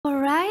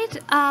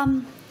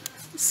right.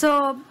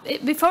 So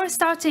before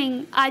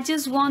starting, I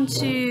just want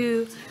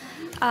to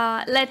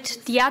let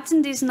the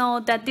attendees know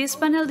that this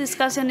panel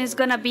discussion is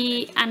going to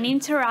be an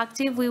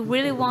interactive. We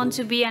really want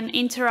to be an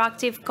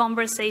interactive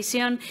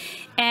conversation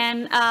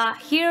and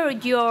hear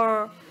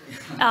your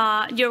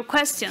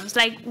questions,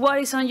 like what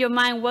is on your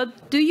mind,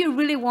 what do you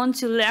really want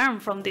to learn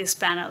from this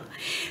panel.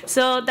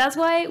 So that's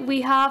why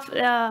we have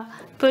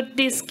put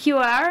this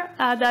QR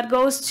that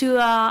goes to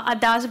a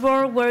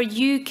dashboard where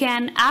you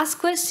can ask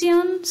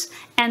questions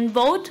and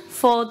vote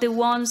for the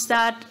ones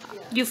that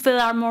you feel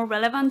are more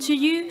relevant to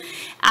you.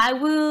 I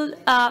will,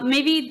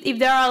 maybe if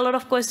there are a lot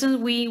of questions,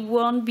 we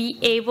won't be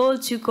able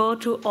to go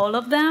through all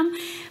of them,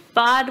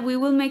 but we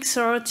will make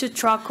sure to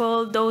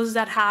tackle those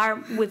that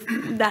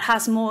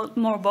has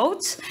more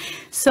votes.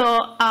 So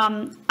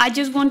I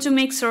just want to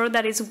make sure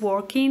that it's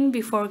working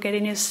before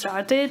getting it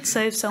started. So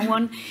if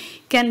someone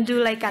can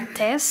do like a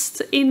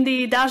test in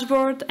the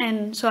dashboard,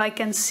 and so I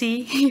can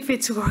see if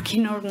it's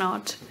working or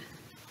not.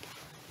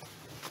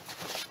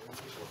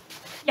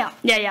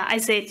 Yeah, I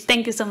say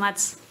thank you so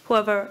much,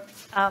 whoever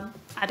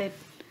added.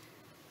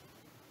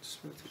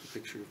 Just want to take a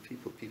picture of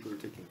people. People are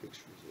taking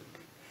pictures.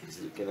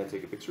 Can I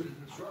take a picture?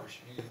 Sure.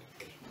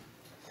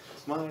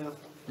 Smile.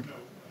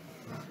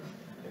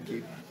 Thank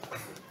you.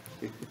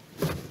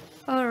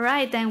 All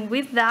right, and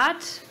with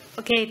that,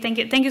 okay, thank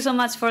you so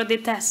much for the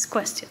test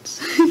questions.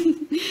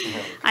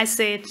 I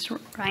say it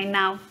right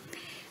now.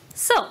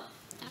 So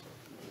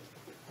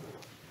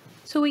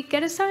we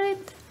get started.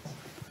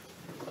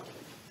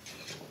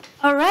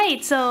 All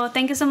right, so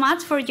thank you so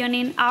much for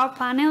joining our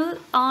panel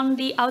on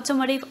the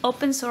Automotive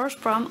Open Source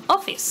Program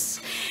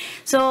Office.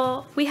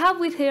 So we have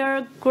with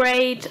here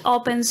great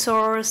open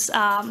source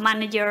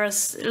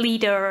managers,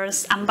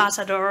 leaders,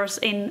 ambassadors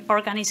in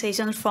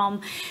organizations from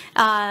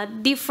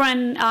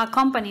different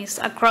companies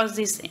across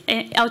this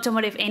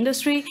automotive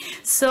industry.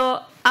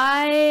 So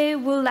I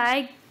would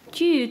like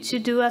you to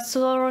do a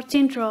short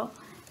intro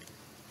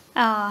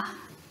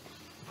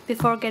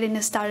before getting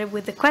started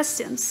with the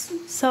questions.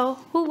 So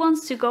who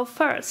wants to go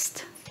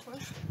first?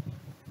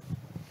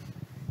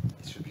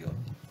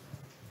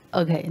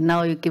 Okay,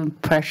 now you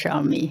give pressure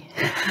on me.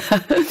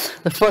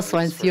 The first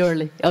one is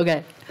yearly.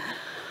 Okay.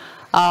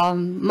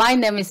 My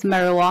name is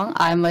Mary Wang.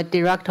 I'm a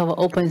director of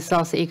open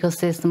source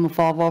ecosystem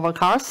for Volvo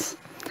cars.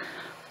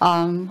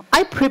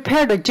 I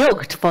prepared a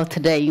joke for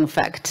today, in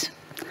fact.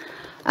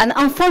 And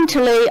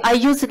unfortunately, I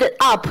used it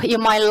up in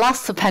my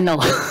last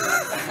panel.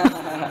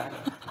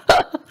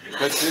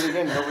 Let's do it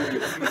again.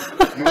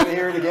 You want to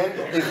hear it again?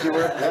 If you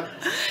were,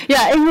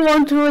 yeah, if you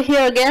want to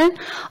hear again,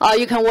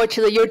 you can watch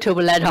the YouTube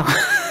later.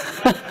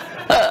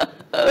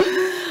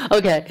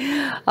 Okay.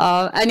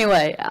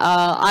 Anyway,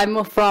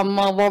 I'm from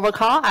Volvo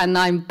car, and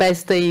I'm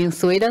based in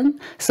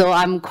Sweden, so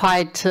I'm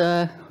quite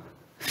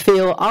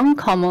feel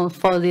uncommon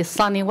for the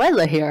sunny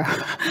weather here.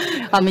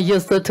 I'm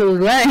used to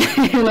rain,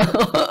 you know.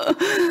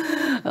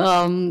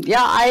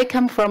 Yeah, I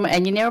come from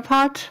engineer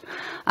part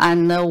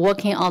and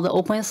working on the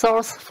open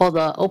source for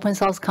the open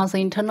source council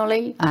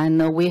internally,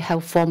 and we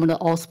have formed the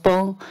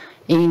OSPO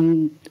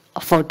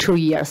for 2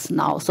 years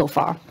now so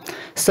far.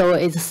 So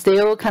it's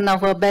still kind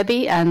of a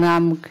baby, and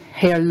I'm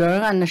here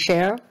learn and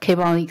share, keep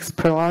on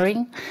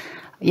exploring.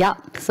 Yeah,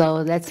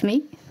 so that's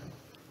me.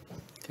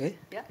 Okay.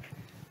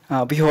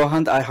 Yeah.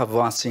 Beforehand, I have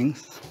one thing.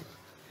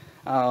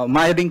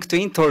 My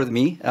LinkedIn told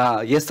me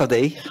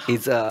yesterday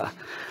is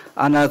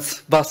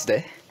Anna's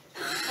birthday.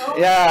 Oh.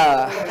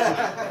 Yeah.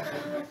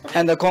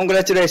 And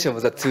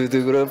congratulations to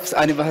the group's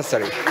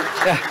anniversary.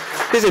 Yeah.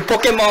 This is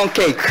Pokemon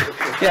cake.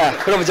 Yeah,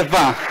 from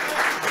Japan.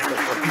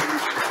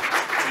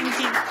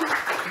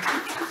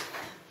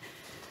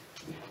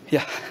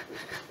 Yeah.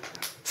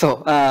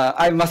 So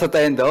I'm Masato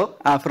Endo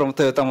from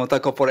Toyota Motor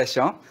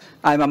Corporation.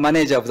 I'm a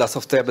manager of the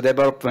software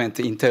development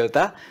in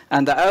Toyota,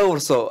 and I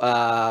also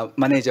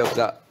manager of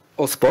the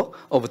OSPO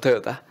of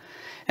Toyota.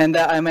 And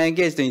I'm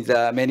engaged in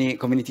the many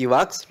community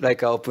works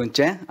like Open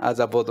Chain as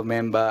a board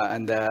member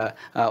and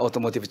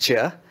automotive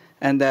chair.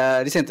 And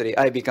recently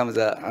I became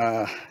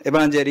the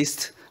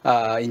evangelist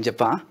in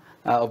Japan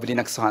of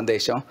Linux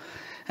Foundation.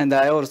 And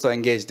I also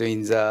engaged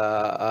in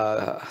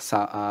the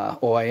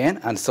OIN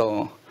and so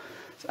on.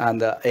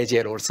 And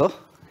AGL also.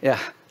 Yeah,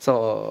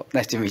 so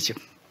nice to meet you.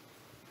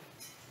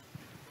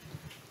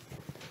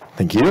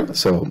 Thank you.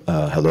 So,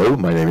 hello,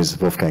 my name is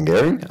Wolfgang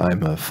Gehring.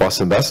 I'm a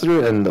FOSS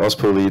ambassador and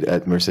OSPO lead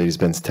at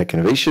Mercedes-Benz Tech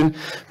Innovation,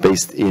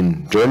 based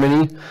in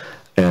Germany.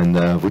 And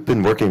we've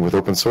been working with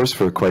open source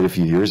for quite a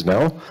few years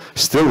now.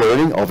 Still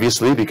learning,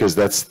 obviously, because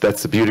that's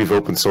the beauty of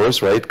open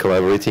source, right?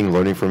 Collaborating,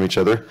 learning from each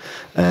other.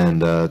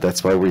 And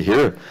that's why we're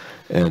here.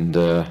 And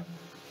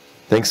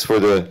thanks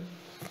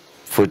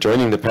for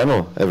joining the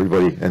panel,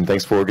 everybody, and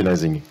thanks for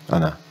organizing,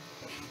 Anna.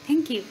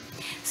 Thank you.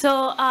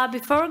 So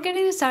before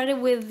getting started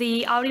with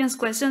the audience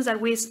questions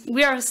that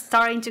we are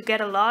starting to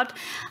get a lot,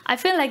 I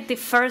feel like the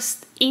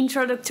first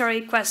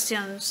introductory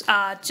questions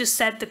to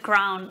set the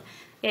ground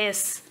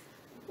is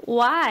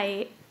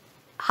why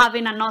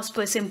having an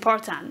OSPO is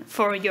important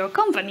for your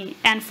company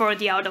and for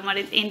the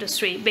automotive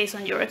industry based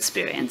on your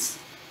experience.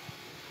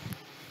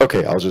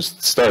 Okay, I'll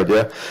just start,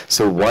 yeah.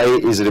 So why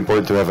is it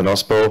important to have an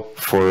OSPO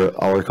for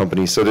our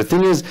company? So the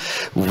thing is,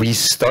 we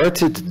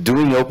started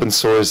doing open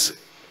source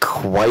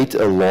quite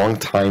a long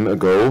time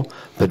ago,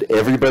 but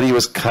everybody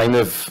was kind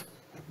of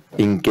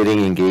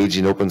getting engaged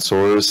in open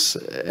source,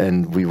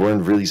 and we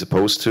weren't really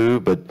supposed to,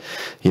 but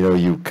you know,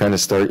 you kind of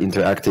start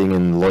interacting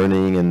and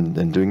learning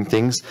and doing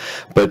things.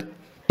 But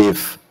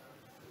if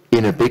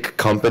in a big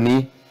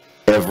company,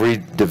 every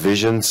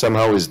division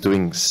somehow is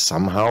doing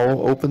somehow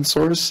open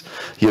source,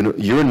 you know,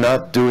 you're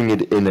not doing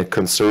it in a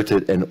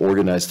concerted and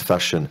organized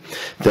fashion.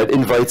 That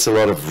invites a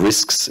lot of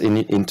risks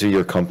into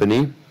your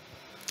company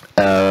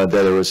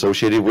that are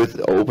associated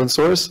with open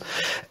source,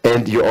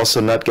 and you're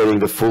also not getting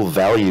the full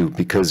value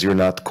because you're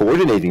not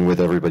coordinating with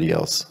everybody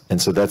else.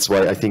 And so that's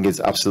why I think it's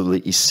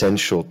absolutely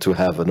essential to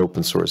have an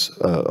open source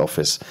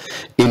office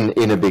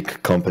in a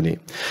big company.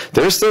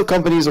 There are still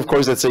companies, of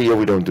course, that say, yeah,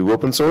 we don't do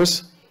open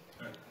source,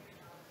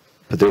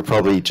 but they're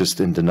probably just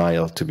in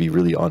denial, to be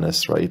really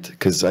honest, right?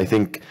 Because I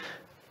think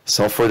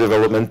software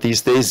development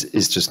these days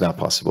is just not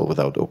possible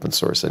without open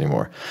source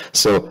anymore.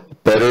 So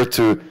better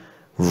to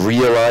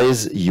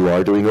realize you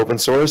are doing open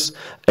source,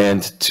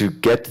 and to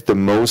get the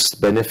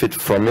most benefit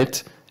from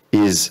it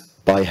is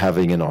by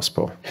having an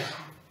OSPO.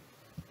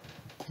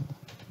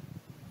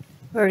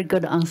 Very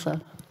good answer.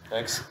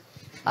 Thanks.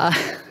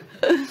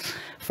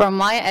 From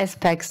my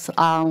aspects,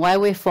 why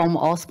we form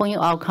OSPO in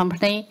our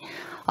company,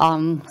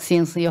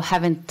 since you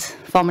haven't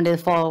formed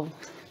it for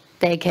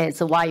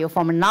decades, why you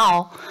form it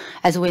now,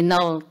 as we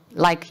know,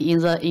 like in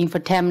the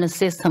infotainment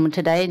system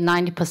today,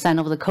 90%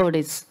 of the code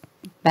is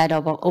made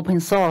of open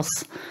source.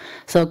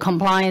 So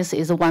compliance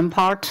is one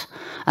part,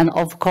 and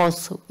of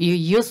course you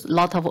use a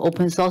lot of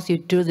open source, you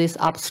do this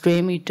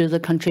upstream, you do the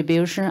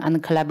contribution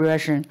and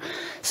collaboration.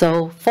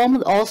 So from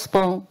the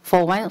OSPO,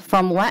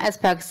 from one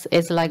aspect,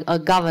 it's like a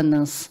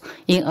governance.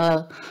 In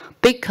a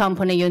big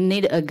company, you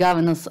need a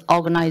governance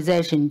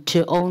organization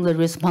to own the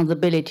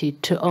responsibility,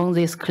 to own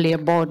this clear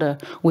border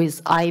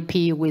with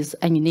IP, with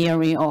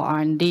engineering or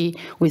R&D,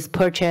 with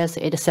purchase,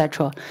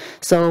 etc.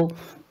 So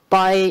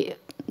by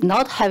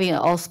not having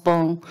an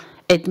OSPO,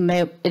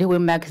 it will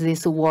make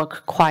this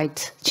work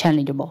quite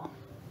challengeable.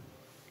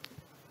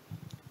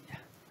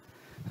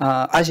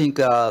 I think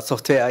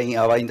software in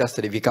our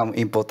industry become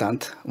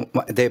important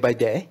day by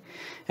day,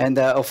 and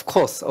of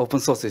course, open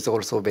source is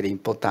also very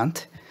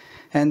important.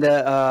 And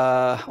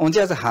on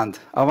the other hand,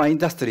 our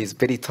industry is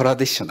very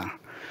traditional.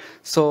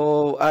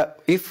 So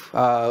if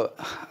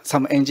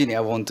some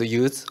engineer want to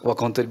use or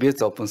contribute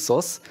to open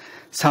source,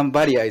 some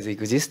barriers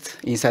exist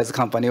inside the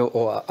company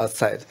or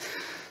outside.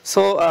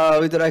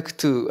 So we'd like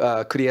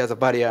to clear the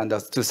barrier and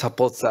to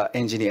support the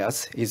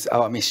engineers is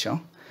our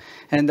mission.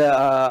 And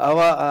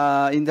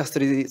our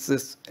industry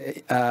is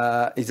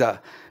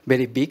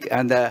very big,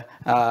 and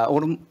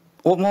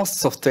almost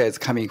software is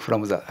coming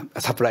from the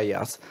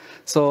suppliers.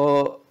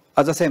 So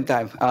at the same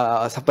time,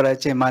 supply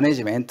chain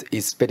management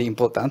is very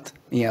important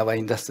in our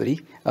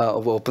industry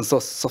of open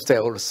source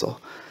software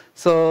also.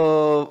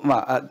 So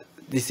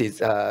this is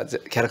the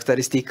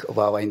characteristic of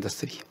our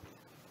industry.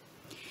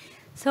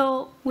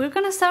 So we're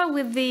gonna start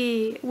with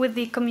the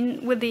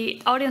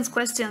audience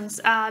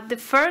questions. The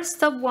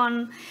first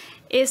one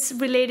is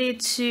related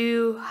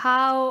to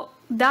how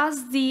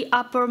does the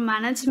upper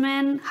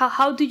management,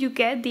 how do you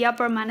get the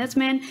upper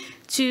management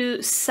to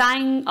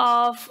sign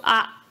off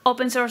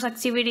open source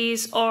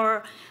activities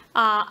or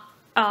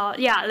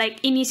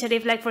like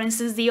initiative, like for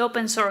instance the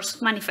open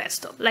source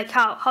manifesto? Like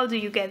how do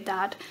you get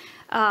that?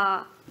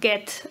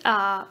 Get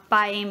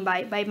buy-in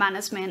by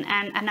management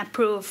and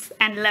approve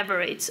and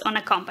leverage on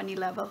a company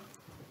level?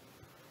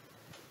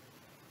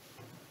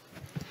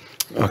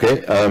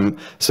 Okay,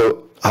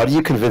 so how do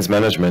you convince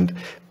management?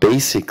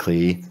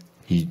 Basically,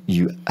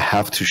 you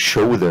have to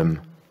show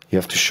them. You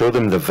have to show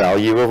them the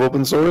value of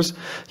open source.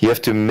 You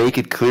have to make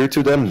it clear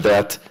to them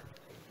that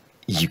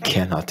you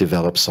cannot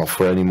develop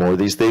software anymore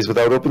these days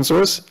without open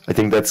source. I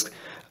think that's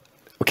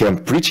okay,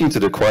 I'm preaching to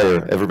the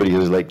choir. Everybody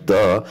is like,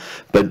 duh,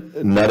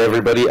 but not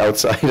everybody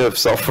outside of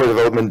software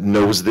development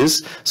knows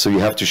this, so you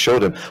have to show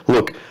them.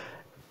 Look,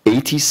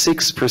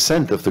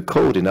 86% of the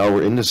code in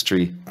our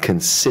industry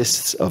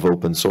consists of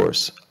open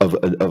source,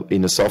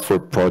 in a software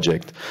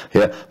project.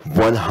 Yeah,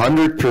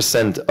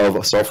 100%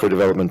 of software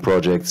development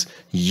projects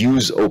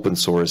use open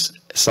source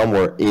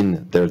somewhere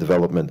in their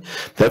development.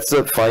 That's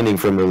the finding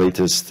from the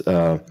latest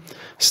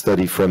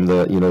study from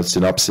the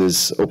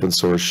Synopsys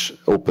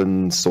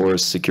open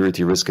source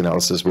security risk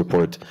analysis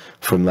report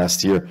from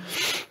last year.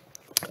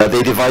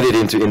 They divided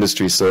into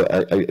industries, so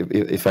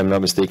if I'm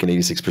not mistaken,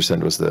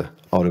 86% was the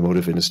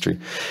automotive industry.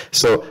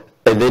 So,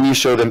 and then you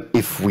show them,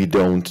 if we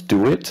don't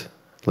do it,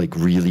 like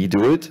really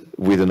do it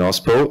with an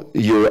OSPO,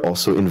 you're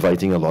also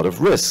inviting a lot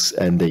of risks,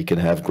 and they can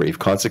have grave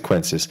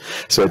consequences.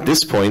 So at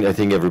this point, I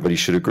think everybody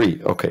should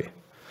agree, okay.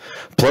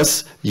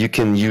 Plus, you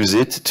can use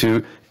it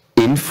to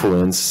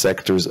influence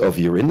sectors of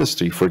your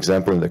industry. For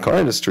example, in the car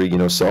industry,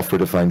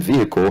 software-defined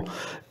vehicle,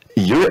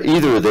 you're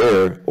either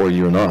there or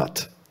you're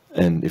not.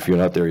 And if you're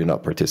not there, you're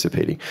not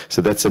participating.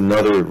 So that's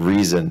another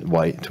reason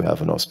why to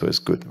have an OSPO is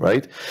good,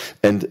 right?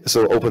 And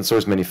so open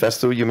source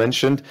manifesto you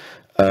mentioned.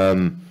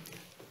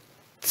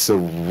 So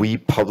we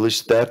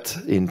published that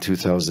in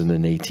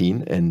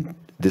 2018, and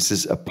this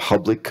is a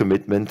public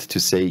commitment to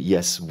say,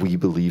 yes, we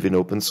believe in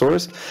open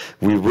source.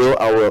 We will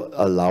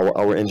allow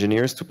our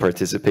engineers to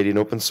participate in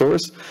open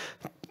source,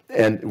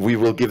 and we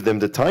will give them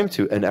the time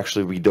to. And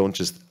actually, we don't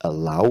just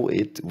allow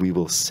it, we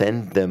will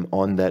send them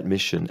on that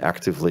mission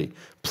actively.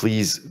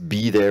 Please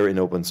be there in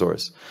open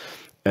source.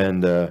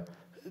 And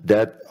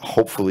that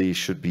hopefully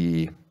should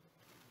be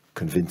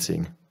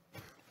convincing.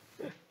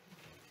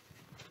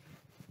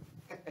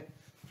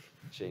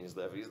 Shane's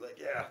left. He's like,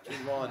 yeah,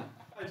 come on.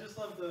 I just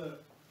love the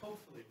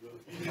hopefully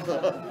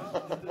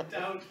the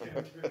doubt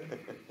character.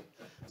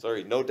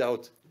 Sorry, no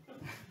doubt.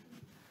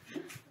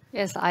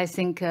 Yes, I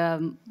think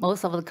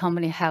most of the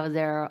companies have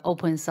their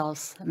open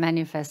source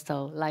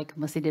manifesto, like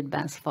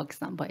Mercedes-Benz, for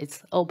example.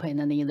 It's open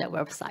and in their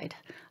website,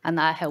 and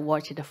I have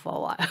watched it for a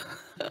while.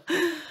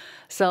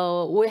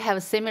 So we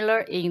have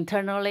similar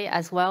internally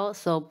as well,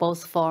 so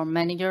both for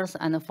managers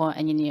and for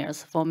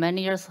engineers. For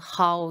managers,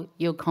 how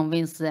you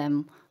convince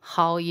them,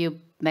 how you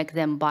make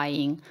them buy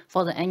in.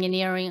 For the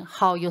engineering,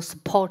 how you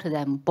support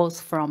them, both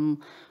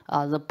from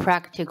the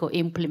practical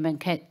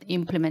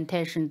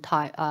implementation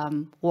type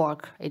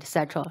work,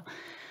 etc.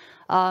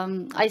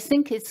 I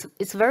think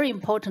it's very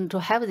important to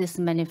have this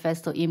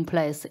manifesto in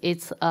place.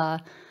 It's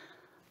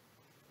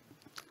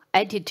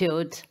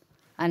attitude,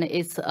 and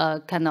it's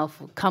a kind of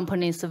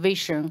company's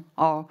vision,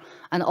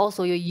 and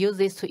also you use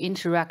this to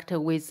interact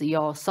with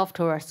your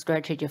software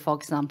strategy. For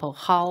example,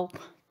 how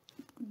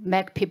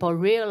make people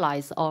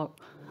realize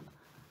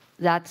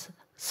that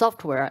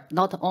software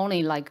not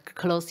only like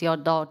close your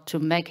door to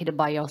make it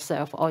by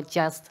yourself, or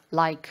just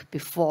like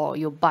before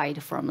you buy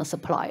it from a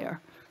supplier.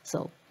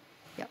 So,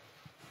 yeah.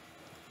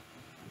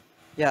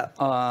 Yeah,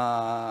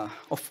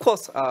 of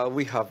course,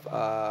 we have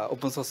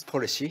open source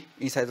policy,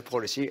 inside the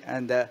policy,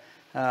 and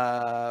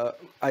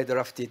I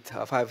drafted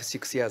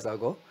 5-6 years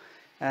ago.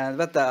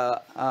 But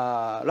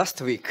last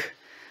week,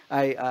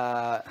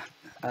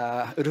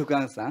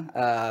 Wolfgang-san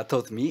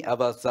taught me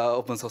about the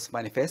open source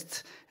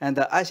manifest, and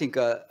I think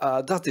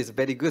that is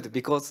very good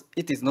because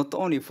it is not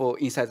only for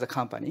inside the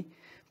company,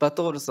 but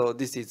also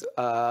this is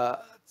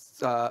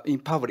in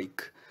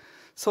public.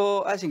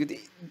 So I think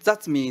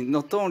that means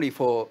not only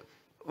for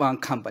one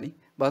company,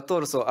 but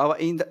also our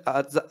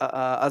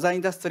other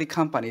industry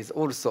companies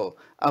also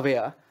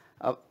aware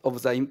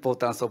of the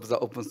importance of the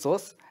open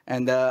source,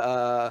 and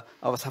our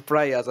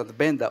suppliers and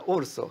vendor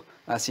also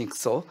I think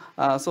so.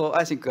 So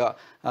I think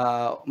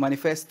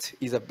manifest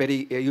is a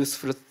very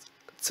useful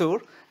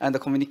tool and a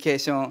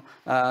communication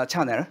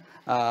channel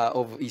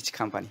of each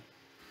company.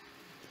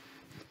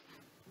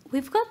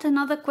 We've got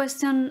another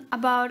question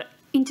about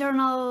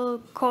internal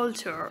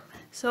culture.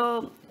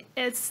 So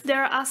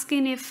they're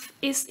asking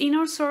is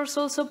inner source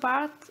also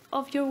part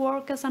of your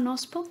work as an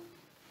OSPO?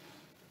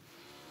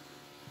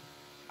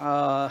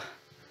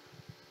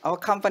 Our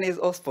company's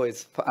OSPO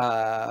is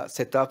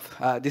set up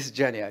this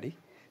January.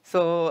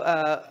 So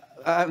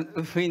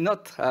we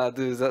not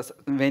do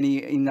many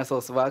inner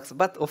source works,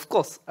 but of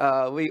course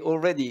we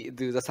already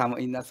do some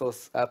inner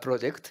source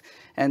project,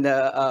 and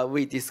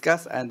we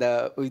discuss and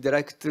we'd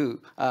like to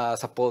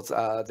support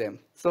them.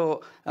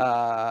 So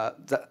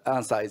the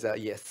answer is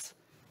yes.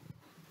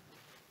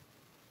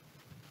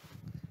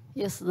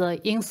 Yes, the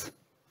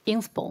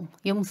INSPO,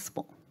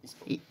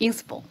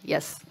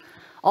 yes.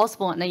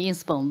 OSPO and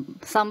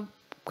INSPO, some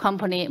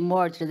company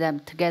merge them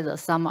together,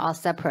 some are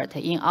separate.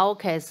 In our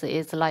case,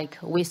 it's like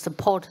we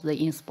support the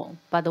INSPO,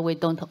 but we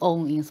don't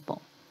own INSPO.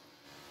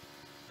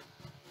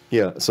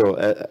 Yeah, so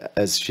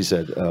as she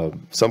said,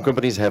 some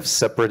companies have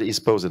separate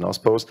ISPOs and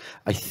OSPOs.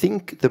 I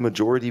think the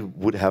majority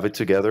would have it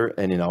together,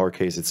 and in our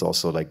case, it's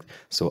also like,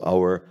 so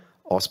our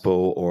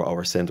OSPO or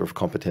our center of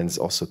competence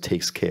also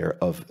takes care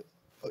of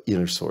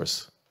inner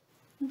source.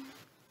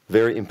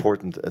 Very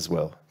important as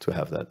well to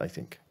have that, I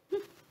think.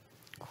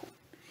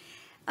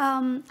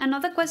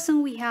 Another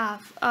question we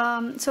have,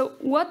 so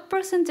what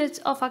percentage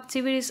of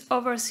activities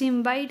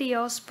overseen by the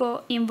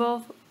OSPO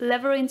involve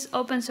leveraging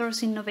open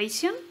source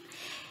innovation?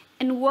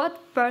 And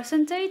what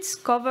percentage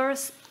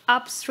covers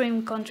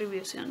upstream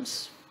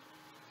contributions?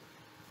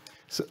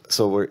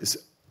 So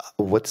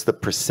what's the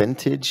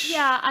percentage?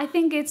 Yeah, I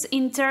think it's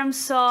in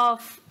terms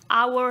of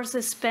hours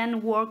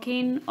spent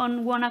working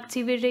on one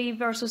activity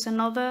versus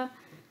another.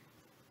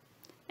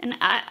 And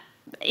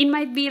it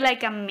might be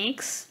like a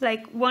mix,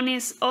 like one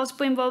is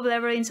OSPO involved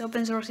leveraging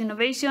open source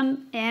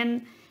innovation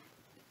and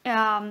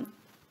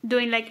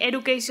doing like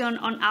education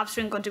on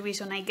upstream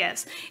contribution, I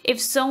guess.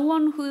 If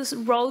someone who's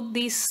wrote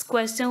this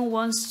question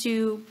wants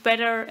to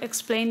better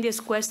explain this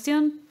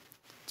question,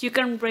 you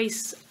can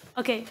raise,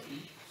 okay.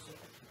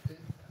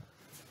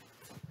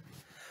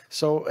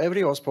 So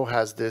every OSPO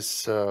has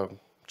this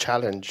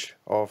challenge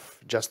of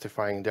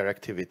justifying their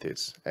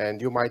activities.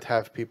 And you might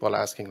have people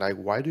asking, like,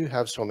 why do you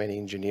have so many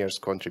engineers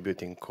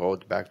contributing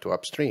code back to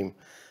upstream?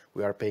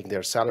 We are paying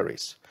their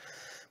salaries.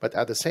 But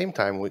at the same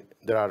time,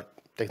 there are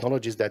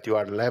technologies that you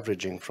are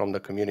leveraging from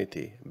the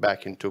community back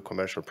into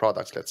commercial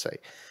products, let's say.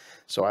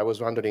 So I was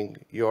wondering,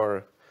 your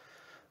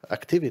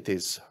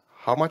activities,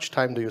 how much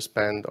time do you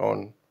spend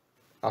on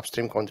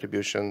upstream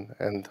contribution,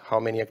 and how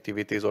many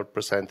activities or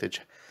percentage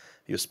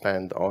you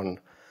spend on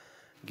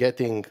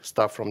getting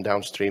stuff from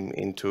downstream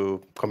into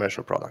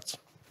commercial products?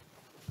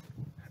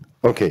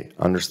 Okay,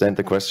 understand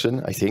the question,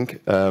 I think.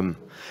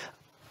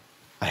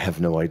 I have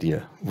no idea.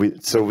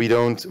 We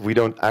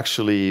don't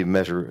actually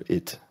measure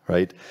it,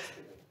 right?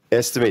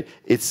 Estimate.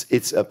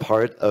 It's a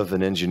part of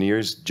an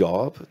engineer's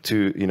job to,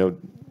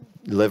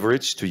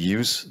 leverage, to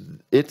use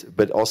it,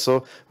 but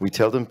also we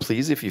tell them,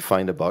 please, if you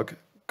find a bug,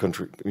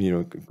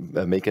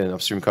 make an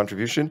upstream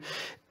contribution.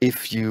 If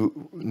you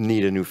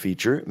need a new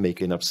feature,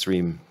 make an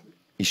upstream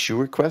issue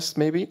request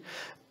maybe,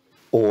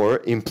 or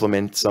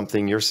implement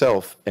something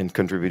yourself and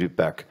contribute it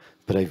back.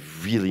 But I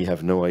really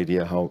have no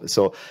idea how.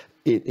 So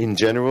in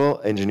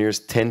general, engineers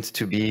tend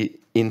to be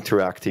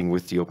interacting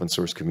with the open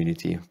source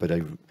community. But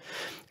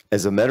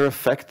as a matter of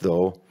fact,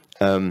 though,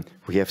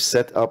 we have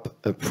set up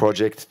a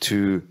project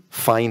to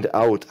find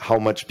out how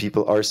much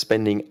people are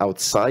spending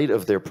outside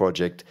of their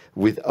project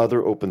with other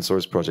open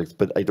source projects,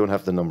 but I don't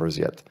have the numbers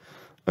yet.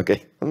 Okay,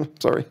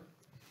 sorry.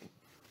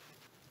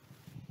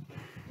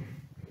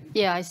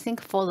 Yeah, I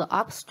think for the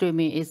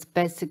upstreaming, it's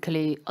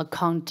basically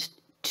account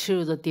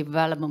to the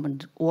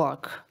development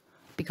work,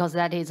 because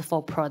that is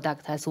for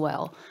product as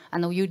well.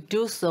 And you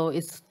do so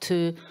is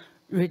to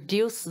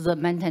reduce the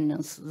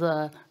maintenance,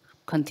 the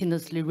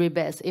continuously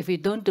rebase. If you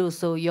don't do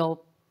so, your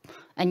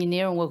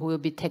engineering work will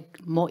be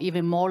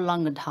even more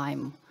longer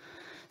time.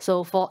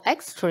 So for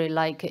extra,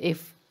 like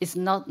if it's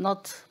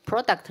not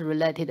product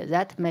related,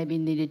 that may be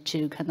needed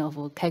to kind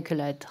of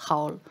calculate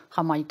how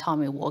much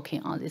time you're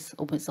working on this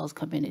open source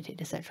community,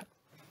 etc.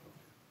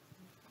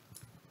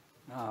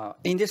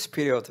 In this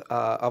period,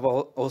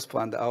 our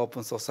OSPO and our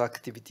open source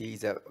activity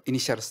is an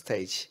initial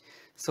stage.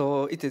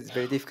 So it is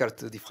very difficult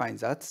to define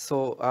that.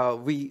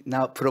 So we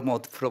now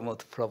promote.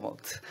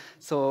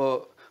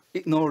 So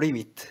no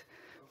limit.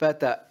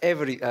 But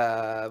every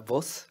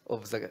boss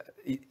of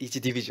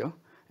each division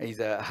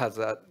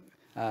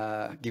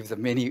gives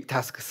many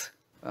tasks,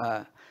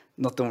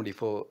 not only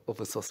for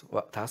open source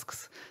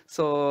tasks.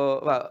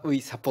 So we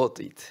support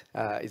it,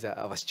 is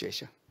our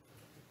situation.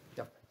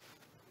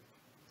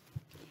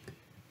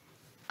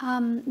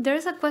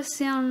 There's a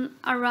question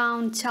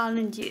around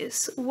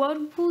challenges.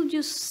 What would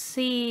you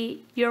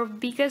see your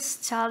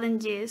biggest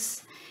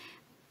challenges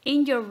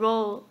in your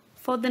role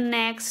for the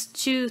next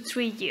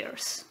 2-3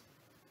 years?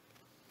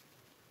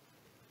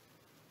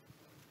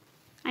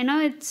 I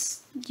know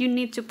you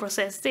need to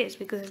process this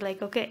because it's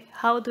like, okay,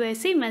 how do I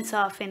see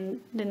myself in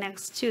the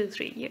next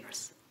 2-3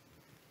 years?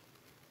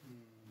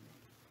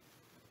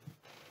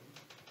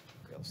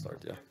 Okay, I'll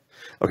start, yeah.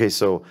 Okay,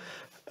 so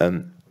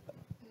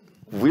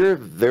we're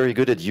very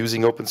good at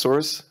using open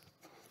source.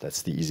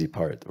 That's the easy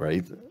part,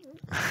 right?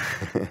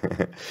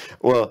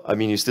 Well, I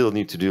mean, you still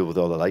need to deal with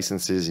all the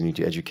licenses, you need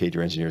to educate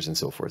your engineers and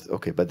so forth.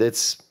 Okay, but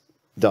that's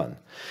done.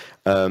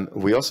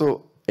 We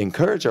also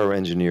encourage our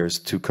engineers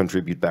to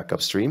contribute back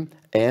upstream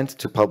and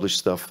to publish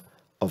stuff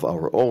of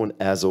our own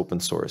as open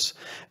source.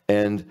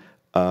 And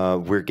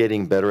we're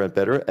getting better and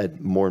better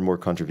at more and more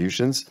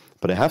contributions.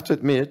 But I have to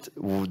admit,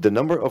 the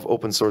number of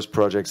open source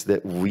projects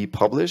that we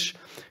publish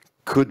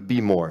could be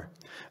more.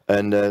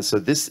 And it's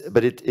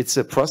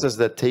a process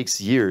that takes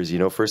years.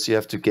 First you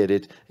have to get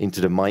it into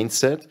the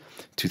mindset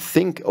to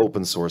think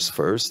open source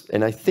first.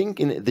 And I think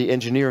in the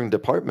engineering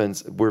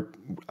departments, we're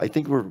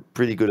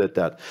pretty good at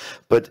that.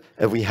 But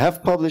we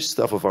have published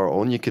stuff of our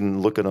own. You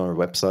can look on our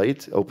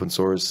website, open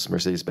source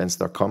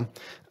mercedes-benz.com.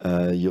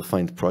 You'll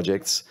find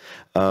projects.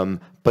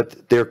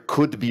 But there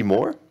could be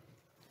more.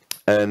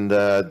 And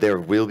there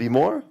will be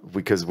more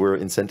because we're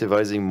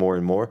incentivizing more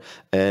and more.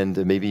 And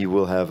maybe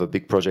we'll have a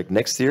big project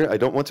next year. I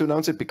don't want to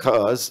announce it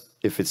because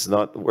if it's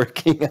not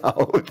working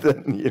out,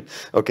 then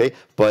okay.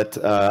 But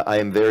I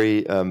am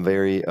very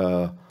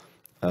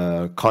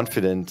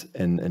confident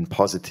and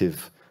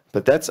positive.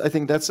 But I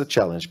think that's a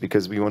challenge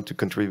because we want to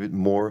contribute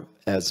more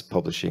as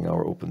publishing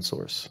our open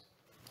source.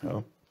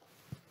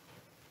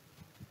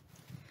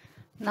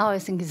 Now I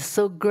think it's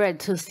so great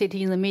to sit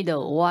in the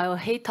middle. While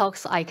he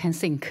talks, I can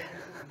think.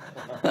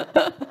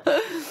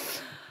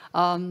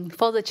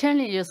 For the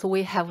challenges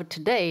we have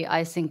today,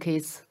 I think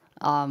it's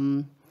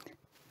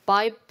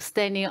by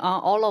standing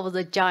on all of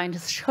the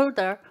giant's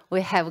shoulder,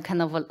 we have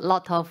kind of a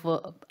lot of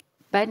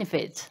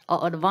benefits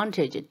or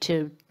advantage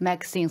to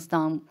make things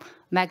done,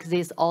 make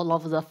this all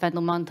of the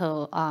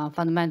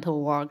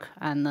fundamental work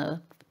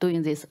and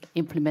doing this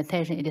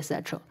implementation,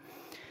 etc.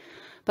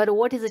 But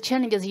what is the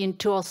challenges in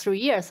 2 or 3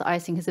 years? I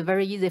think it's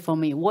very easy for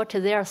me. What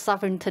they are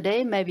suffering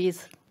today, maybe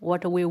is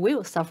what we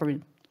will suffer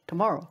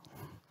tomorrow.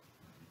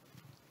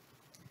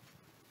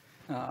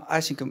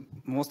 I think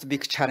most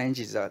big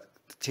challenge is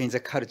change the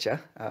culture,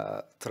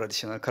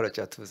 traditional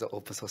culture to the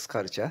open source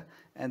culture,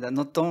 and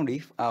not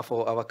only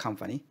for our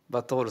company,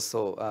 but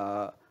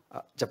also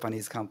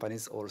Japanese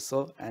companies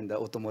also, and the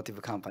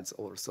automotive companies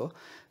also.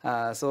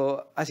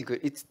 So I think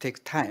it takes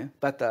time,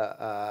 but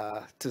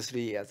 2-3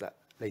 years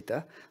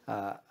later,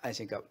 I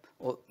think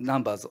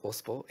numbers of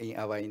OSPO in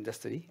our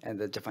industry and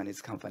the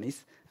Japanese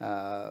companies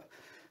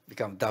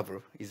become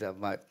double is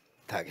my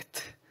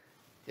target.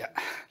 Yeah.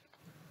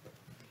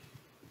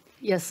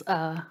 Yes,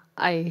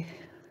 I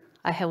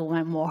have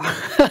one more.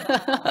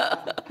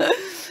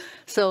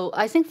 So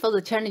I think for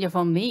the challenge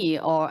for me,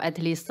 or at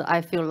least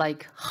I feel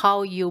like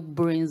how you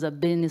bring the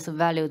business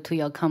value to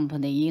your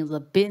company in the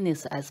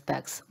business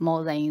aspects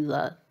more than in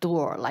the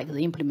door, like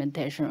the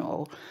implementation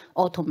or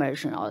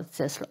automation or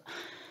etc.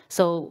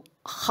 So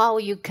how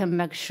you can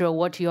make sure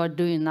what you are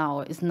doing now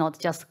is not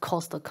just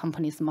cost the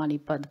company's money,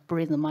 but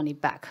bring the money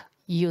back,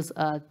 use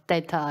a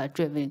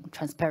data-driven,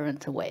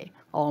 transparent way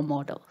or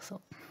model.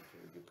 So.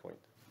 Good point.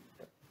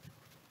 Yeah.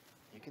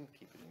 You can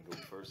keep it and go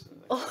first.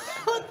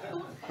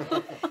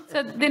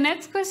 So the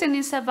next question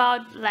is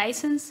about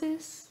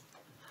licenses.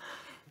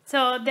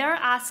 So they're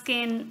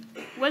asking,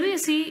 what do you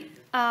see,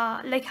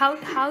 like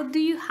how do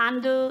you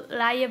handle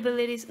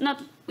liabilities,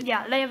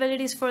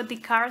 liabilities for the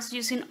cars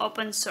using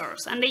open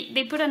source? And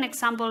they put an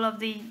example of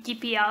the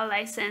GPL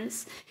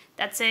license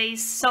that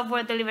says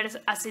software delivered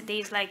as it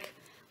is, like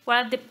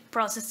what are the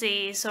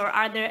processes, or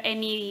are there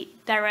any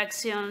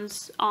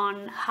directions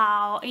on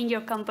how in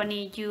your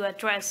company you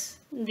address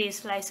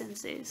these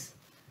licenses?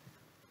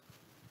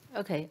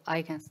 Okay,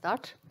 I can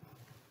start.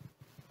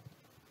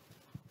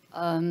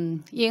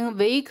 In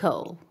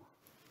vehicle,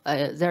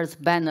 there's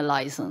band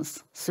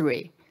license,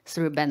 three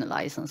band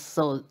license.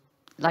 So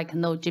like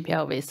no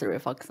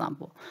GPLv3, for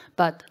example.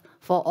 But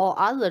for all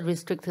other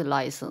restricted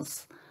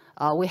license,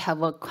 we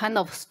have a kind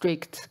of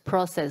strict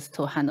process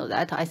to handle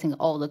that. I think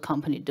all the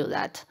companies do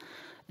that,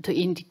 to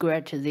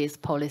integrate this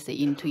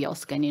policy into your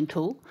scanning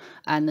tool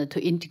and to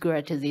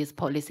integrate this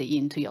policy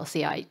into your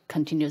CI,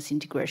 continuous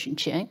integration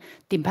chain.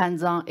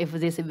 Depends on if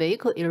this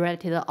vehicle is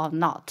related or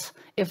not.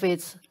 If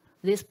it's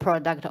this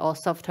product or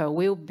software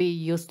will be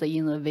used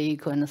in the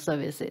vehicle and the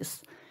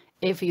services.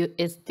 If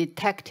it's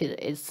detected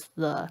it's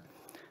the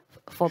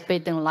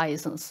forbidden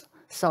license,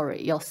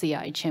 sorry, your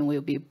CI chain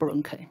will be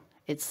broken.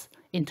 It's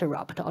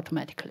interrupted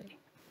automatically.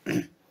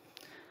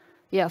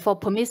 Yeah, for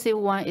permissive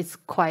one, it's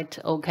quite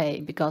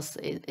okay because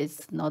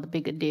it's not a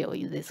big deal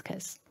in this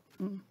case.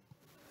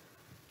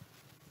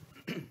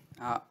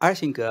 I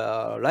think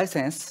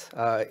license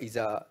is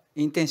the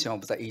intention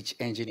of each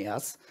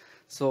engineers.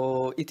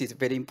 So it is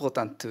very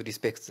important to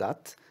respect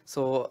that.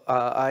 So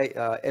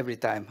I every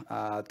time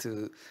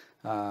to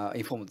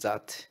inform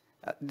that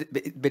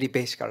very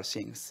basic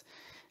things.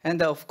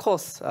 And of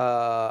course,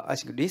 I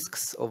think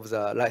risks of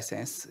the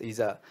license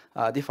is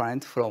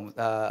different from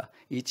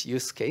each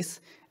use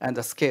case and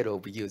the scale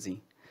of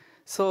using.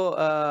 So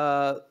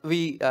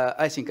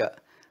I think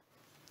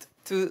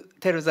to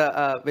tell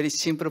the very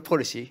simple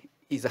policy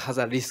has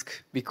a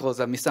risk because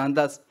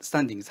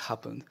misunderstandings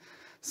happen.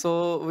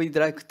 So we'd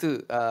like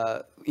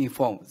to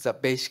inform the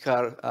basic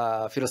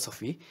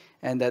philosophy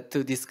and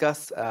to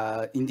discuss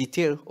in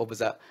detail of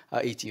the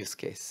each use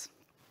case.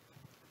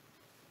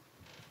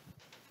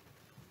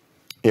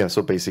 Yeah,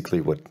 so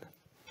basically what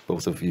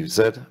both of you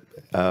said,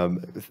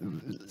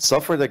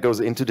 software that goes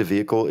into the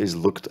vehicle is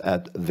looked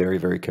at very,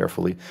 very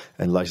carefully,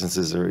 and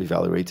licenses are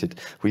evaluated.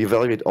 We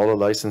evaluate all the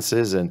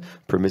licenses, and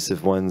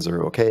permissive ones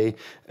are okay,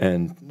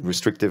 and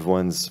restrictive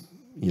ones,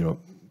 you know,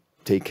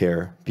 take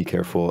care, be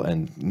careful,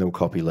 and no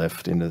copy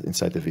left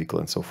inside the vehicle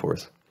and so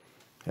forth.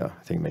 Yeah,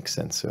 I think it makes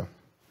sense. Yeah.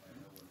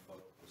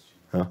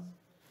 Huh?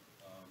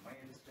 My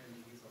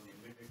understanding is on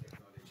embedded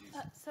technologies.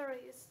 Sorry,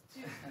 it's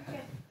please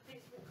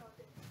record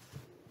it.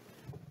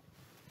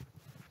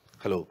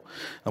 Hello.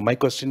 My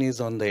question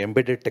is on the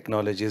embedded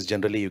technologies.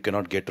 Generally, you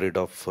cannot get rid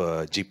of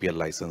GPL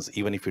license.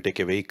 Even if you take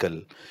a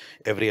vehicle,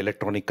 every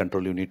electronic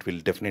control unit will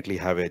definitely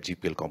have a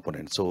GPL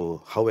component.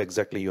 So how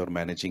exactly you are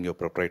managing your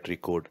proprietary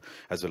code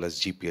as well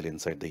as GPL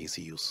inside the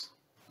ECUs?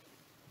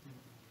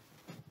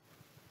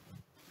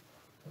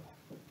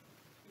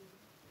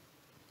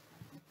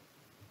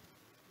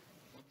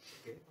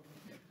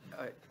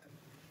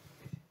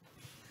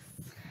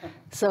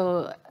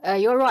 So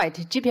you're right,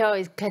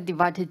 GPL can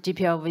divide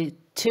GPL with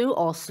 2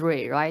 or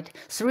 3, right?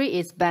 3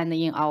 is banned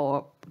in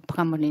our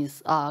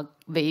company's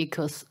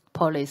vehicles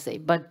policy,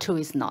 but 2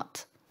 is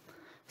not.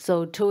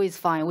 So 2 is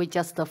fine. We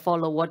just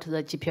follow what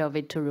the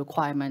GPLv2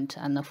 requirement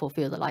and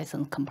fulfill the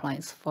license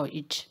compliance for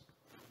each.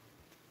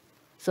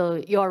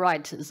 So you're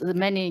right. The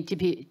many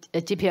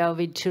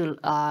GPLv2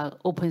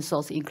 open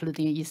source,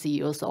 including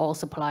ECUs, all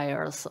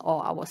suppliers,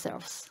 or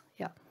ourselves.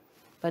 Yeah,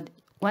 but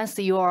once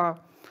you are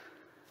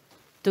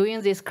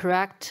doing this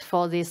correct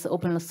for this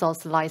open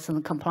source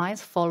license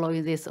compliance,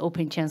 following this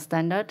open chain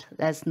standard,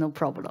 that's no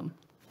problem.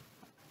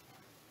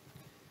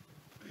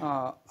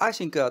 I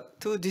think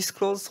to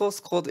disclose source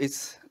code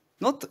is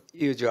not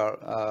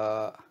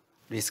usual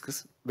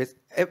risks, but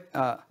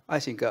I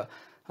think,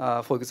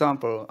 for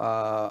example,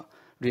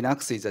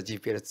 Linux is a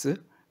GPL2,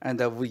 and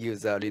we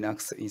use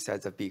Linux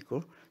inside the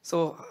vehicle.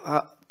 So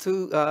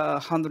to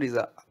handle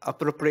the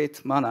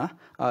appropriate manner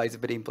is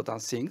very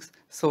important thing.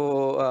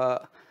 So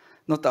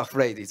not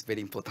afraid is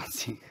very important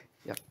thing.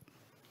 Yeah.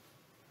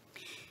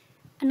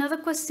 Another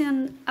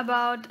question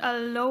about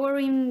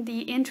lowering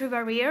the entry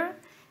barrier.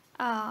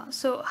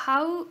 So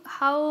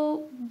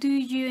how do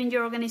you in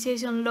your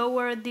organization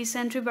lower this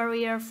entry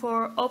barrier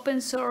for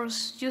open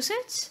source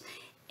usage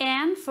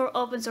and for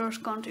open source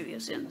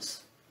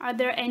contributions? Are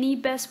there any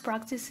best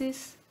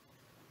practices?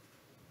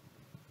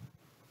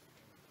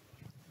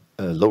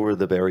 Lower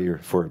the barrier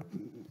for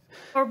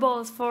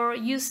both, for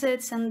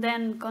usage and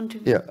then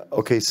contribution. Yeah,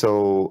 okay,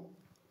 so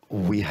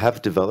we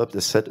have developed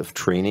a set of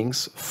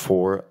trainings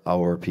for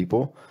our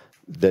people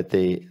that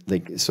they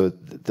like. So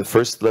the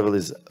first level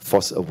is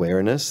FOSS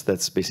awareness.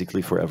 That's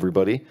basically for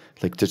everybody,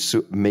 like just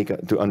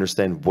to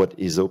understand what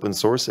is open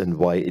source and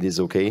why it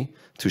is okay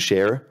to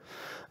share.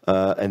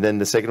 And then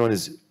the second one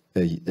is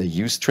a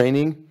use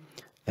training.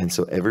 And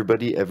so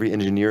every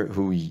engineer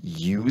who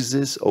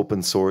uses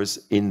open source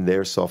in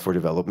their software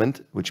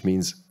development, which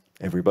means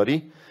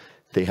everybody,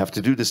 they have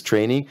to do this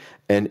training,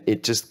 and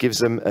it just gives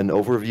them an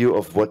overview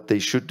of what they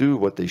should do,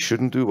 what they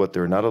shouldn't do, what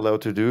they're not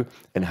allowed to do,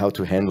 and how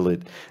to handle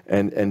it.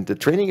 And the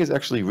training is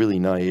actually really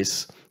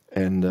nice,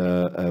 and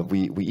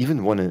we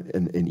even won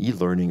an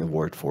e-learning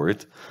award for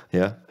it.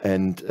 Yeah,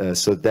 and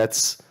so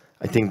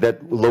I think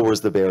that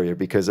lowers the barrier,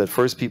 because at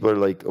first people are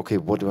like, okay,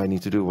 what do I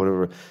need to do?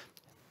 Whatever.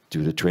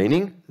 Do the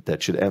training.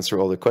 That should answer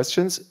all the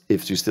questions.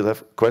 If you still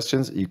have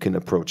questions, you can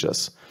approach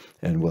us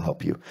and we'll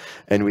help you.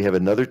 And we have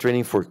another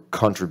training for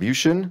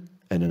contribution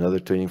and another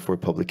training for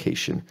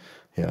publication.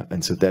 Yeah,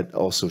 and so that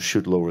also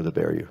should lower the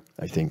barrier,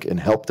 I think, and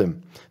help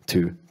them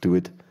to do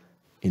it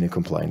in a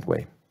compliant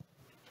way.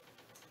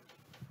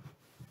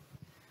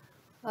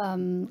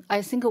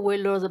 I think we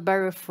lower the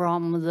barrier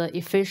from the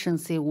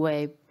efficiency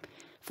way.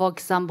 For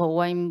example,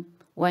 when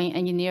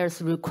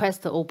engineers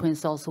request open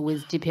source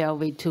with GPL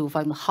v2,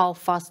 find how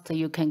fast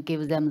you can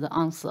give them the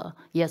answer,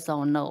 yes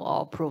or no,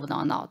 or approved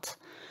or not.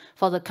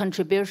 For the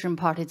contribution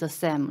part, it's the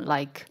same,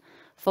 like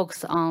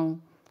focus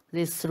on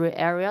these three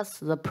areas,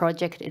 the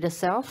project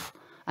itself,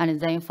 and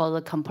then for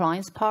the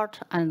compliance part,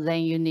 and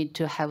then you need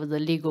to have the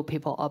legal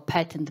people or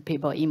patent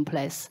people in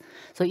place.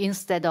 So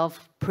instead of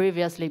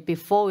previously,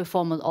 before we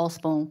formed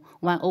OSPO,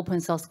 one open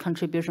source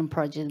contribution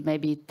project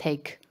maybe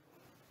take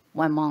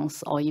 1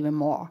 month or even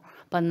more.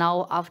 But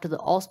now after the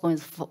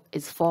OSPO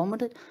is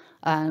formed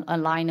and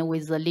aligned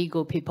with the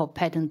legal people,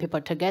 patent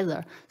people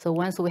together, so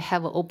once we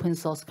have an open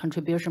source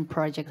contribution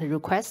project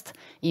request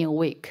in a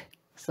week,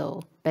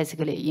 so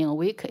basically in a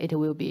week it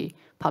will be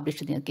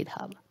published in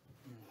GitHub.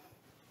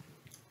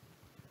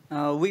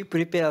 We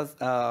prepare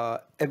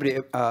every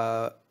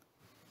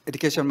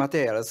education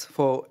materials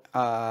for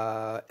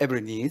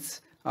every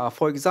needs.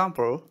 For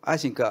example, I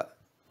think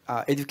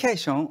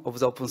education of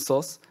the open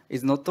source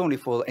is not only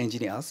for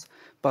engineers,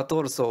 but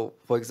also,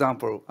 for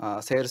example,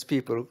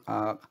 salespeople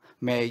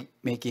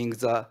making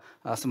the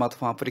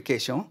smartphone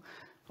application,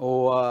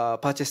 or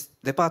purchase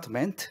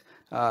department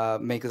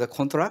make the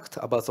contract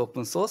about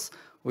open source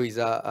with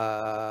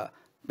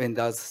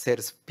vendors,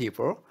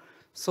 salespeople.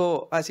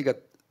 So I think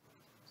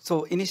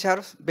so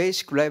initial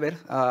basic level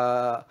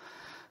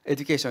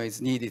education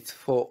is needed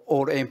for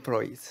all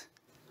employees.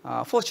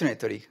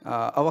 Fortunately,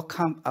 our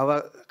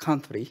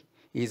country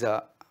is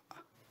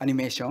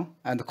animation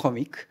and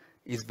comic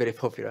is very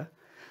popular.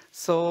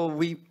 So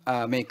we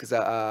make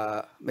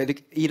the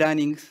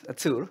e-learning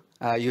tool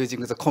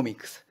using the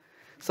comics.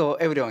 So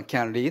everyone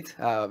can read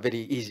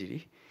very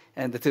easily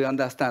and to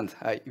understand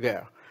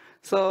well.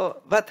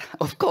 So, but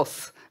of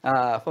course,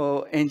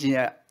 for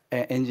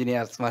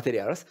engineers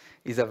materials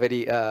is a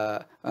very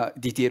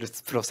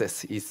detailed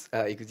process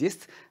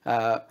exists.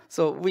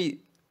 So we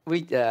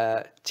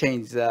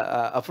change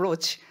the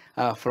approach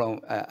from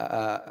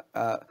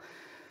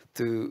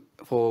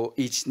for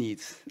each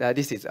needs.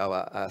 This is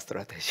our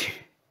strategy.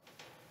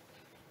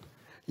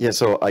 Yeah,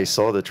 so I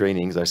saw the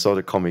trainings, I saw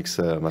the comics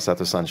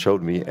Masato-san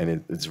showed me,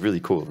 and it's really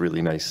cool,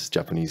 really nice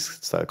Japanese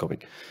style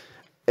comic.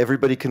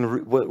 Everybody can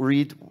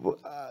read.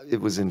 It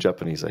was in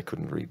Japanese, I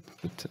couldn't read.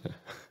 But,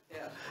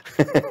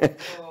 Yeah.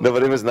 No,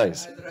 but it was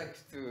nice. I'd like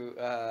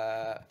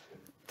to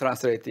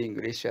translate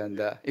English, and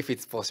if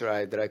it's possible,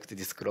 I'd like to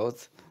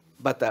disclose.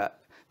 But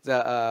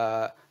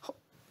the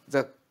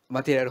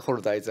material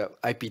holder is the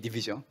IP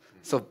division,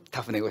 so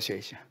tough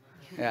negotiation.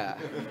 Yeah.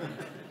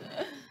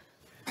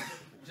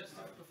 Just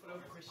a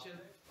follow-up question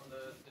on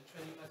the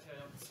training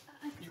material.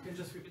 You can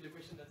just repeat the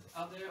question.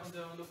 Are they on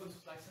the open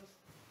source license?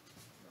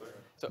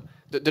 So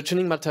the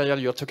training material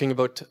you're talking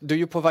about, do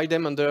you provide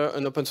them under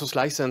an open source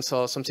license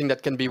or something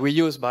that can be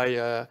reused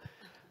by?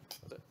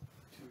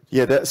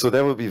 Yeah, so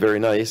that would be very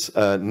nice.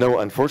 No,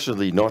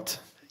 unfortunately not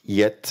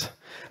yet.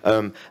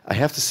 I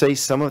have to say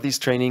some of these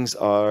trainings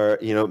are,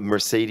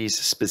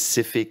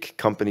 Mercedes-specific,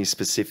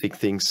 company-specific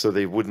things, so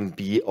they wouldn't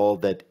be all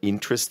that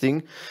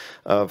interesting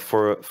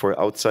for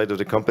outside of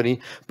the company.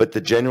 But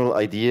the general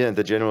idea and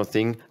the general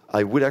thing,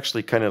 I would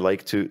actually kind of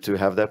like to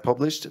have that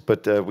published,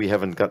 but we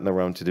haven't gotten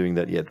around to doing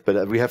that yet.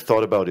 But we have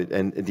thought about it,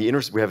 and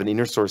we have an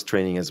inner source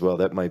training as well.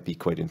 That might be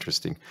quite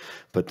interesting.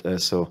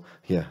 But so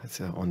yeah, it's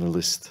on the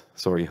list.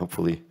 Sorry,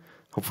 hopefully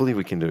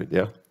we can do it.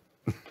 Yeah.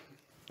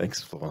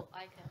 Thanks, Florent.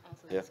 I can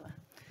answer this one.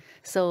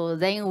 So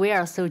then we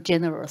are so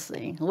generous.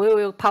 We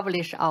will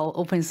publish our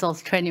open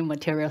source training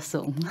material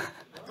soon.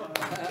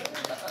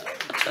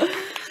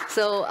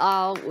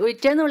 So we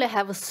generally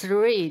have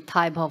 3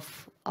 type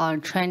of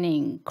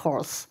training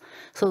course.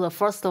 So the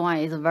first one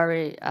is a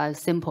very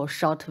simple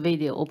short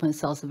video, open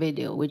source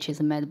video, which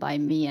is made by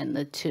me and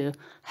the 2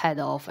 head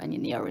of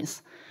engineering,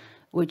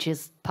 which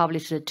is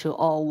published to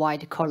all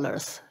white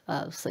collars,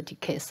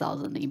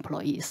 30,000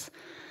 employees.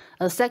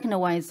 The second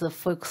one is the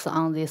focus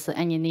on this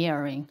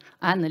engineering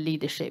and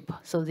leadership.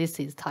 So this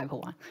is type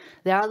 1.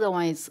 The other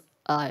one is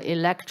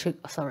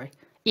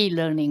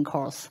e-learning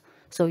course.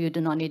 So you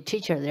do not need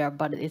teacher there,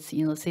 but it's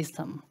in the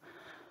system.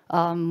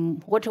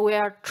 What we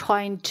are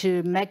trying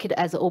to make it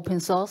as open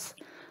source,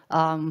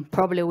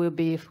 probably will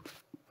be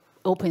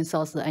open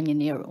source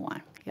engineering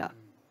one. Yeah.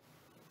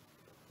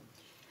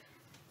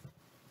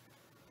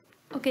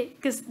 Okay,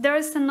 because there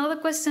is another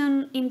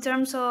question in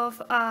terms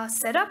of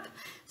setup.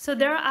 So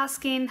they're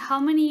asking how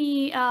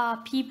many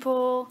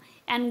people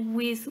and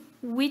with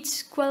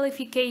which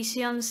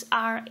qualifications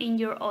are in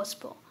your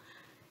OSPO.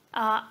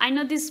 I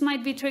know this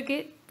might be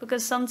tricky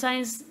because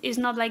sometimes it's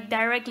not like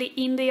directly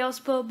in the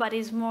OSPO, but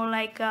it's more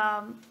like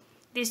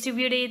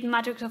distributed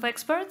matrix of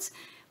experts.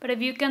 But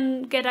if you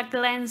can get a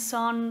glance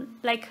on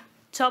like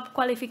top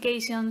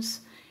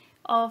qualifications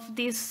of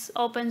these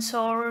open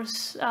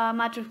source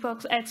matrix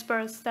of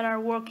experts that are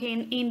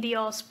working in the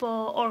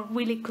OSPO or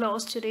really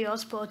close to the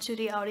OSPO, to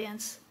the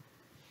audience.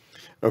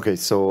 Okay,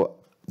 so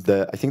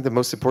I think the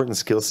most important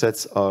skill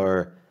sets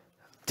are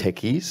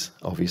techies.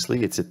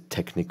 Obviously, it's a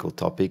technical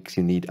topic.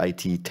 You need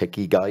IT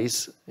techie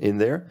guys in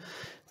there.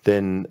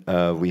 Then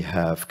we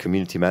have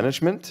community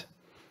management,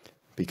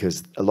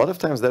 because a lot of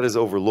times that is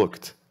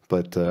overlooked.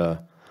 But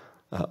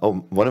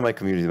one of my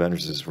community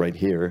managers is right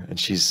here, and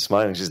she's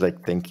smiling. She's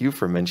like, "Thank you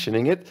for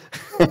mentioning it."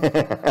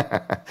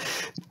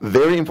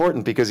 Very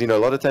important, because a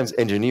lot of times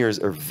engineers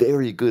are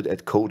very good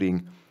at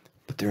coding,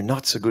 but they're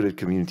not so good at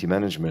community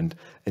management.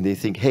 And they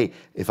think, hey,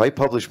 if I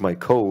publish my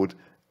code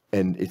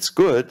and it's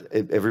good,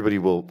 everybody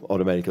will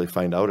automatically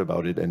find out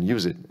about it and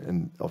use it.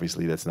 And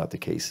obviously that's not the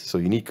case. So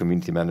you need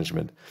community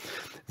management.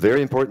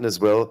 Very important as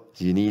well,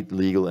 you need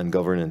legal and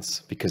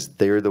governance, because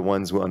they're the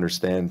ones who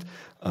understand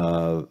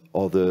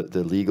all the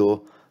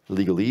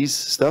legalese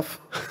stuff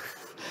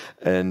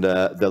and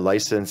the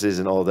licenses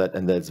and all that,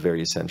 and that's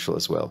very essential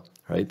as well,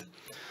 right?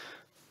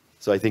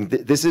 So I think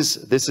this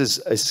is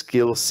a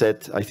skill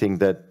set, I think,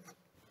 that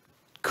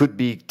could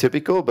be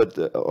typical, but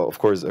of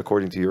course,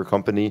 according to your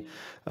company,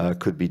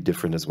 could be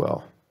different as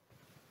well.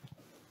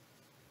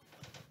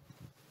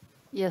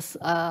 Yes,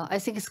 I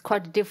think it's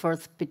quite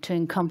different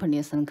between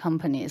companies and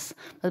companies.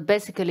 But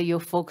basically, you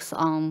focus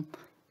on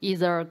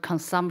either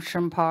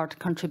consumption part,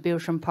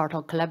 contribution part,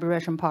 or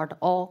collaboration part,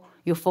 or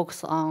you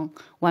focus on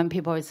one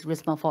people is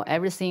responsible for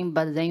everything,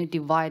 but then you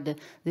divide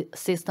the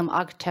system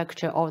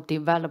architecture or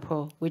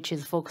developer, which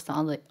is focused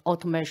on the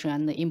automation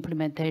and the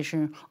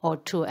implementation or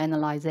tool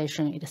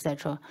analyzation,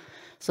 etc.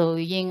 So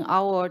in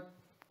our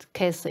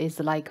case, it's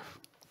like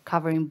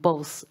covering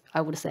both, I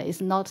would say.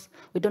 It's not,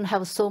 we don't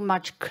have so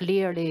much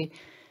clearly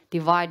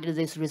divided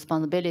this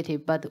responsibility,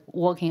 but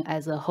working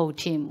as a whole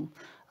team.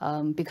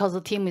 Because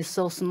the team is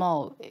so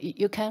small,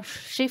 you can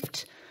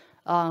shift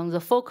the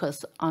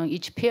focus on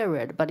each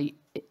period, but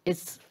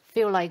it's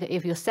feel like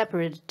if you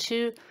separate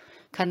 2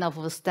 kind of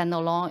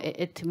standalone,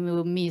 it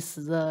will miss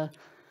the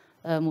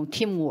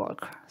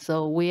teamwork.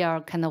 So we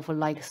are kind of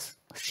like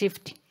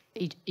shift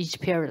each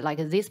period. Like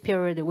this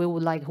period, we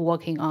would like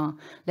working on,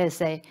 let's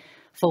say,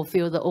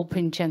 fulfill the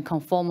open chain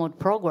conformal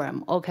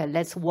program. Okay,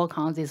 let's work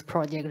on this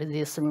project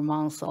this 3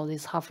 months or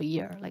this half a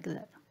year, like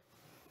that.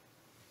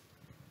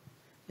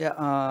 Yeah,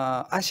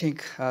 I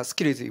think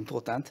skill is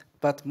important,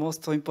 but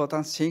most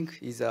important thing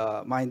is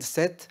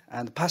mindset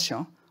and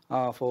passion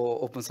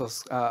for open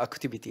source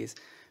activities.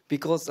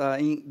 Because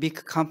in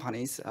big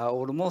companies,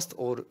 almost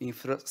all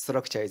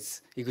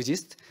infrastructures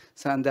exist,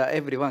 and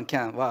everyone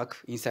can work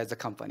inside the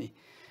company.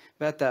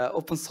 But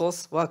open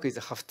source work is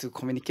have to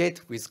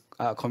communicate with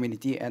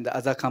community and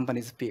other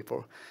companies'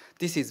 people.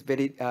 This is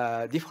very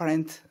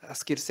different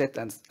skill set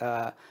and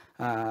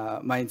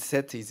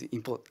mindset is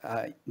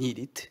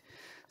needed.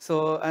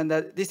 So, and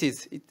this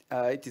is,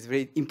 it is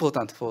very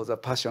important for the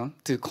passion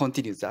to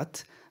continue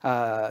that.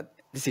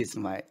 This is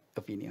my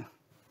opinion.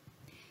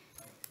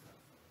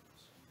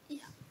 Yeah.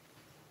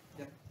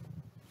 Yeah.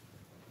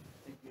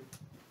 Thank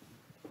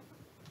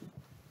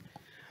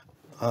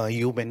you.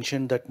 You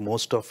mentioned that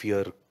most of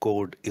your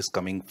code is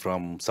coming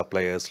from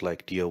suppliers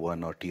like tier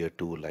 1 or tier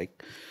 2,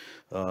 like.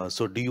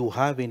 So do you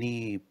have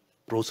any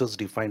process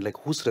defined? Like,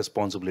 whose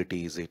responsibility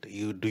is it?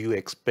 Do you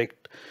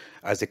expect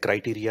as a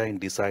criteria in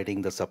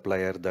deciding the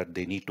supplier that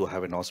they need to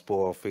have an OSPO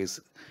office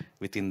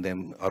within them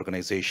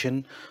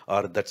organization,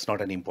 or that's not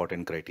an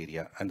important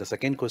criteria? And the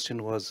second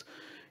question was,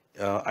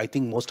 I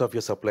think most of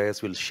your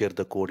suppliers will share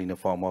the code in a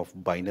form of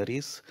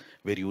binaries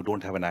where you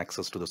don't have an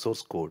access to the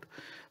source code.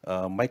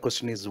 My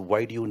question is,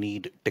 why do you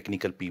need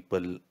technical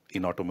people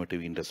in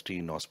automotive industry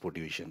in OSPO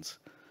divisions?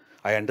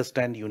 I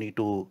understand you need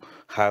to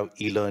have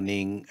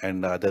e-learning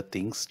and other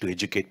things to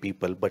educate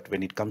people, but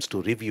when it comes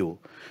to review,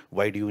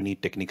 why do you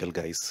need technical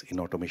guys in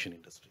automation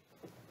industry?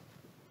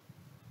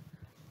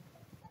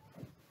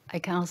 I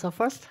can answer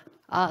first.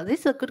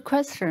 This is a good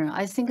question.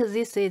 I think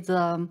this is,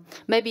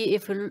 maybe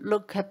if you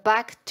look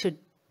back to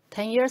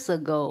 10 years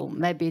ago,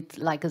 maybe it's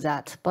like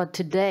that. But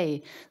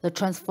today, the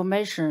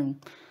transformation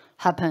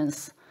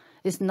happens.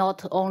 It's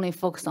not only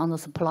focused on the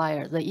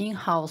supplier. The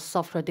in-house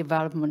software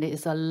development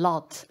is a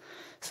lot.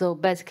 So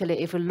basically,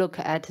 if you look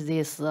at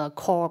this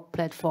core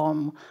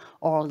platform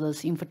or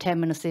this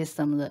infotainment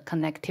system, the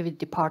connectivity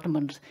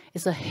department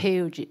is a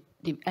huge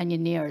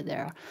engineer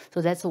there.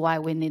 So that's why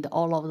we need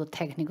all of the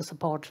technical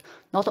support,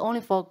 not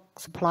only for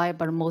supplier,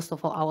 but most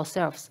of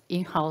ourselves,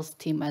 in-house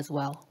team as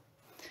well.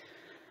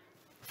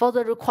 For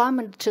the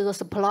requirement to the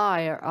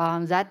supplier,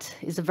 that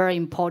is very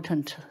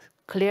important.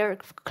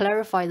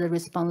 Clarify the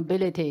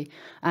responsibility,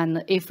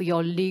 and if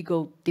your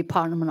legal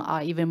department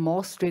are even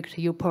more strict,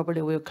 you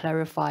probably will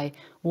clarify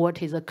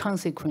what is the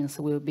consequence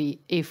will be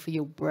if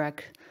you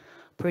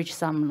breach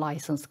some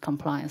license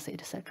compliance,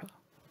 etc.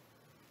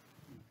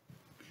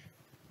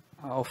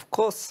 Of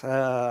course,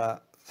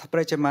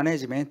 supply chain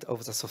management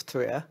of the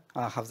software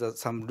have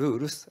some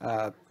rules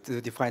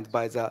defined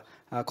by the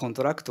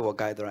contract or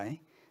guideline.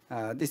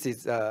 This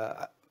is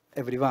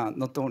everyone,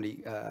 not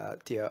only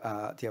tier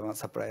one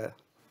supplier,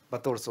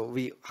 but also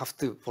we have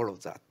to follow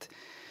that.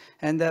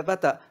 And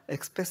but the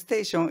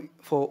expectation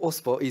for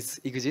OSPO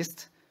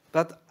exists,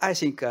 but I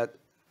think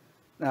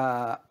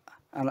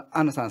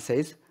Anna-san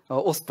says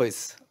OSPO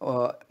is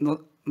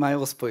not my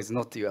OSPO is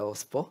not your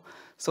OSPO.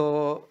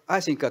 So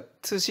I think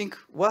to think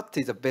what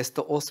is the best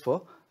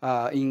OSPO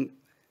in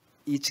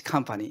each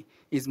company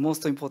is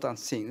most important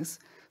things.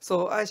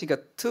 So I think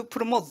to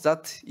promote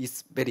that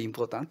is very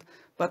important,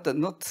 but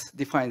not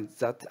define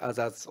that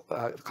as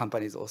a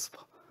company's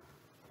OSPO.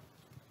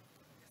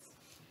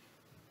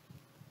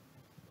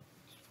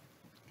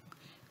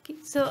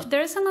 So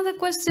there's another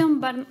question,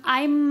 but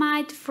I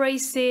might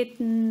phrase it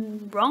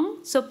wrong.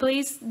 So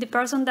please, the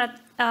person that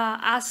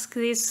asked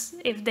this,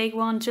 if they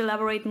want to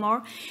elaborate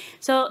more.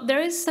 So there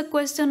is a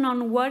question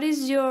on what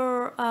is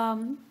your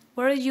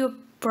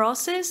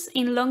process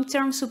in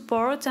long-term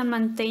support and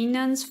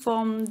maintenance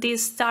from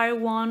this Tier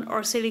 1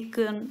 or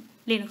Silicon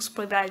Linux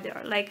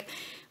provider? Like,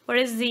 what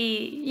is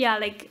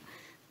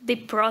the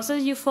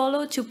process you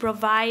follow to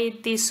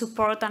provide this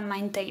support and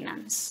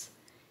maintenance?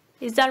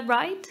 Is that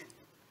right?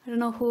 I don't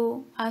know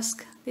who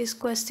asked this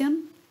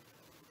question.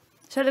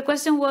 So the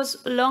question was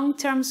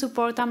long-term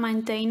support and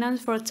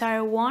maintenance for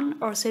Tier 1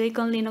 or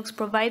Silicon Linux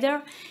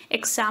provider.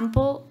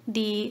 Example,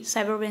 the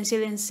Cyber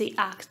Resiliency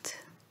Act.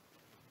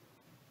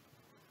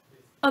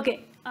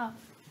 Okay. The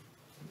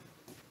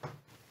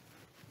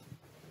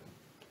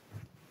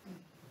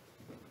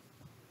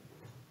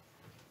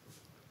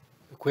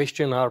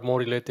questions are more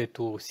related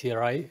to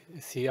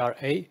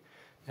CRA,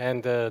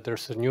 and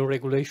there's a new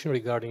regulation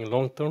regarding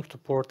long-term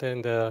support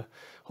and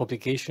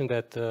obligation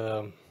that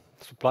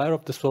supplier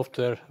of the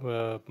software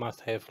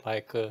must have,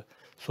 like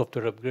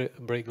software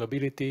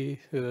upgradability,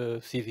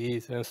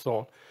 CVEs, and so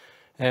on.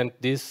 And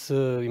this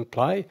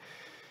imply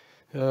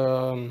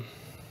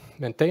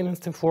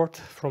maintenance effort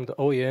from the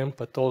OEM,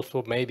 but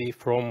also maybe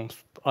from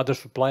other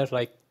suppliers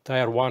like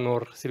Tier 1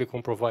 or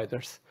silicon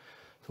providers.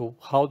 So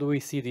how do we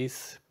see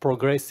this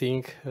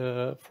progressing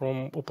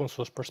from open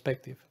source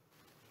perspective?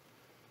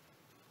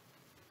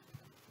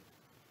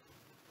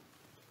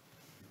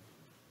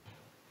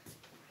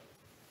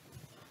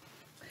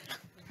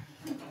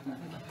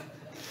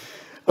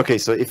 Okay,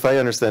 so if I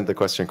understand the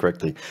question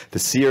correctly, the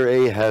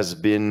CRA has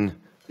been,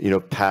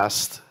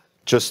 passed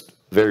just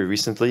very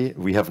recently.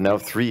 We have now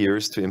 3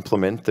 years to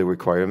implement the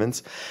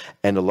requirements,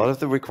 and a lot of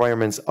the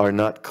requirements are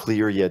not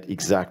clear yet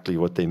exactly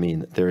what they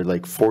mean. There are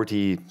like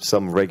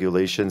 40-some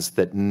regulations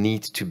that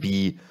need to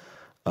be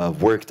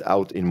worked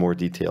out in more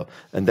detail,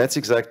 and that's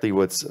exactly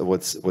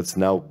what's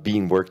now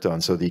being worked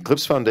on. So the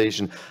Eclipse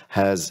Foundation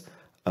has,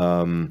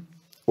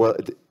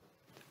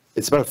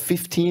 it's about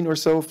 15 or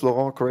so,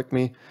 Florent, correct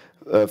me,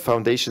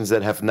 foundations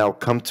that have now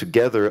come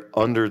together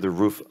under the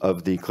roof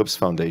of the Eclipse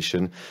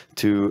Foundation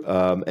to,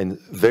 and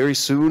very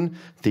soon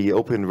the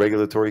Open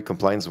Regulatory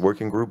Compliance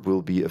Working Group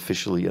will be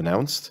officially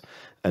announced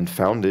and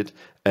founded,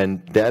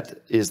 and that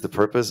is the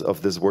purpose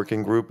of this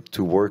working group,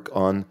 to work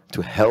on,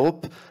 to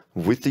help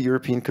with the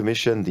European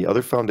Commission, the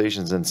other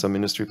foundations and some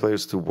industry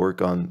players to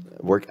work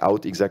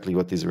out exactly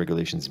what these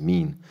regulations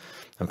mean.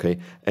 Okay,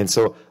 and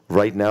so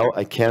right now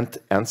I can't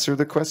answer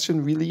the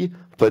question really,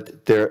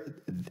 but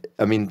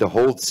the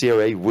whole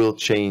CRA will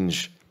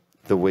change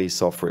the way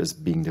software is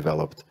being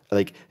developed.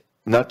 Like,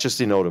 not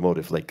just in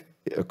automotive, like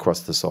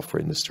across the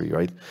software industry,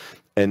 right?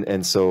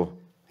 And so,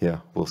 yeah,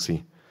 we'll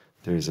see.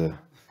 There's a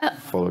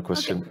follow-up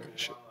question.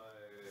 Okay.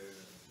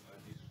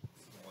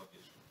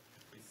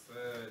 It's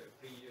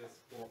 3 years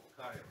for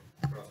current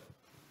product.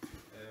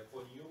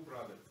 For new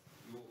products,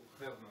 you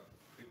have not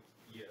 3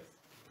 years.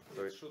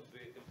 So it should be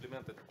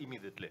implemented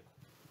immediately.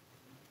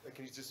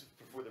 Can you just,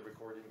 before the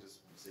recording, just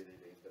say the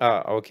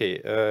name?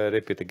 Okay.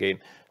 Repeat again.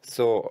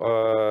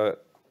 So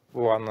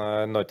one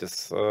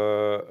notice,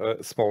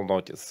 small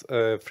notice.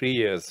 3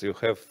 years you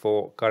have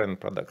for current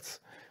products.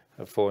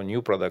 For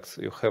new products,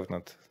 you have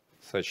not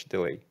such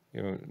delay.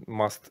 You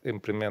must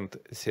implement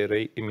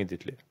CRA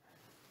immediately.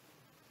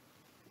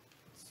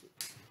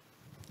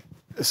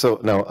 So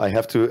now I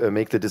have to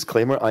make the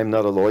disclaimer. I'm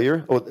not a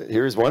lawyer. Oh,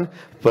 here's one.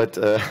 But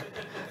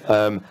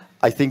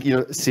I think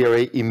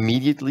CRA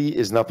immediately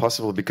is not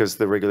possible because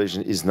the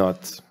regulation is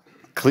not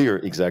clear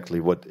exactly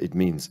what it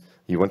means.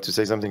 You want to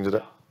say something to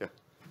that?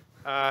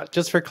 Yeah.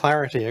 Just for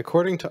clarity,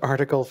 according to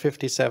Article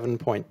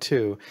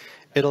 57.2,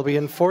 it'll be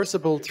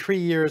enforceable 3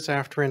 years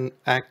after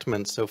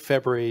enactment, so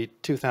February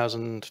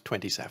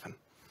 2027.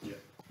 Yeah.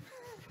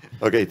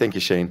 Okay, thank you,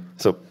 Shane.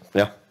 So,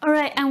 yeah. All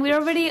right, and we're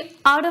already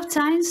out of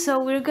time, so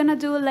we're going to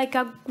do like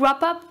a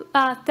wrap-up,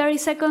 30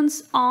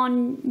 seconds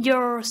on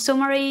your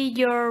summary,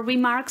 your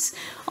remarks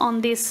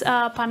on this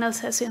panel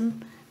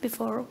session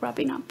before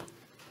wrapping up.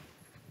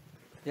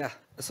 Yeah,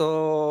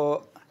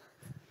 so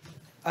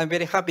I'm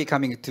very happy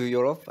coming to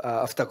Europe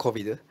after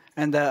COVID.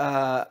 And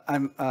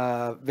I'm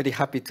very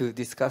happy to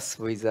discuss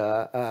with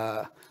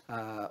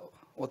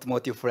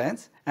automotive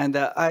friends. And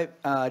I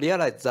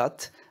realized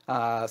that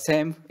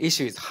same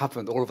issues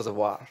happened all over the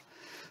world.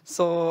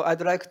 So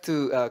I'd like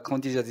to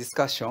continue the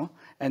discussion,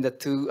 and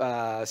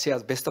to share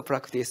best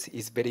practice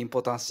is very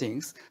important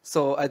things.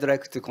 So I'd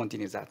like to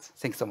continue that.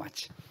 Thanks so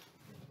much.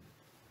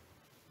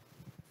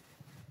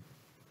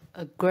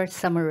 A great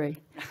summary.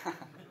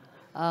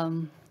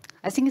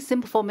 I think it's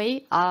simple for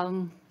me.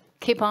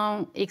 Keep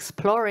on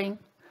exploring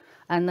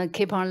and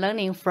keep on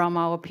learning from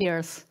our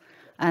peers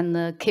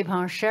and keep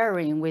on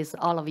sharing with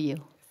all of you.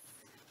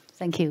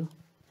 Thank you.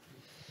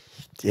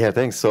 Yeah,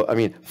 thanks. So, I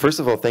mean, first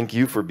of all, thank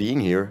you for being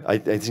here. I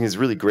think it's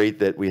really great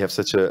that we have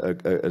such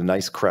a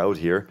nice crowd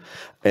here.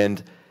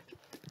 And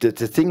the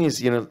thing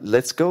is,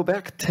 let's go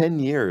back 10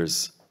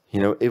 years.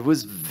 It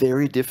was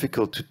very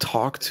difficult to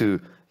talk to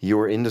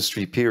your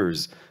industry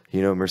peers.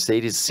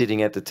 Mercedes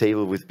sitting at the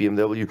table with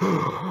BMW.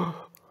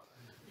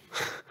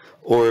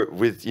 Or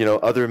with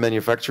other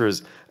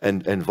manufacturers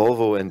and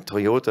Volvo and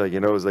Toyota,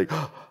 it's like,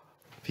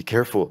 be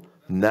careful.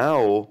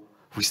 Now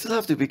we still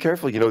have to be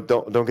careful.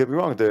 Don't get me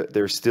wrong.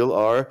 There still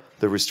are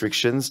the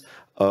restrictions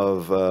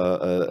of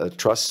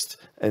trust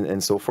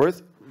and so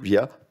forth.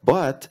 Yeah,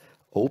 but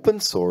open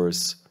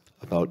source.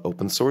 About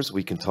open source,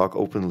 we can talk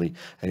openly,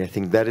 and I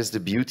think that is the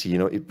beauty.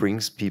 It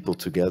brings people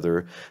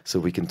together, so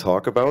we can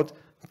talk about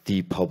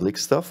the public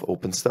stuff,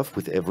 open stuff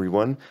with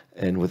everyone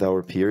and with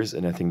our peers,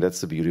 and I think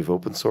that's the beauty of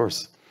open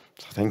source.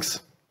 So thanks.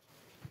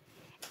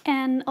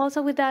 And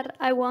also with that,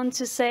 I want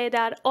to say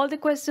that all the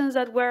questions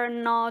that were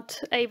not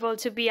able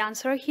to be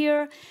answered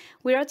here,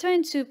 we are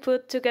trying to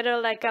put together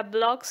like a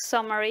blog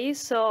summary.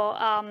 So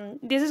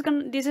this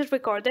is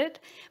recorded,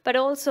 but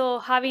also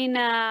having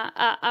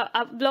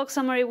a blog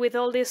summary with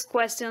all these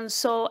questions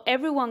so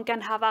everyone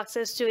can have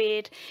access to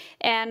it.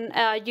 And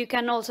you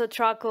can also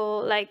track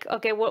like,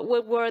 okay,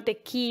 what were the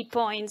key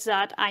points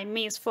that I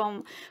missed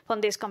from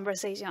this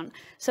conversation.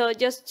 So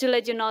just to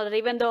let you know that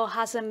even though it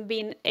hasn't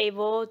been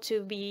able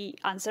to be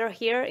answered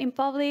here in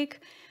public,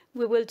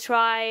 we will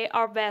try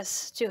our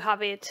best to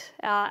have it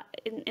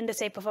in the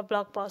shape of a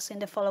blog post in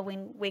the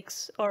following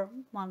weeks or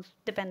months,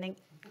 depending.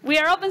 We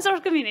are open source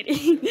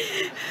community.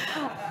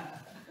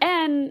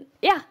 And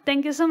yeah,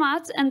 thank you so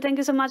much. And thank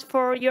you so much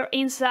for your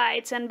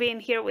insights and being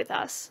here with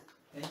us.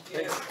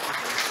 Thank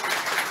you.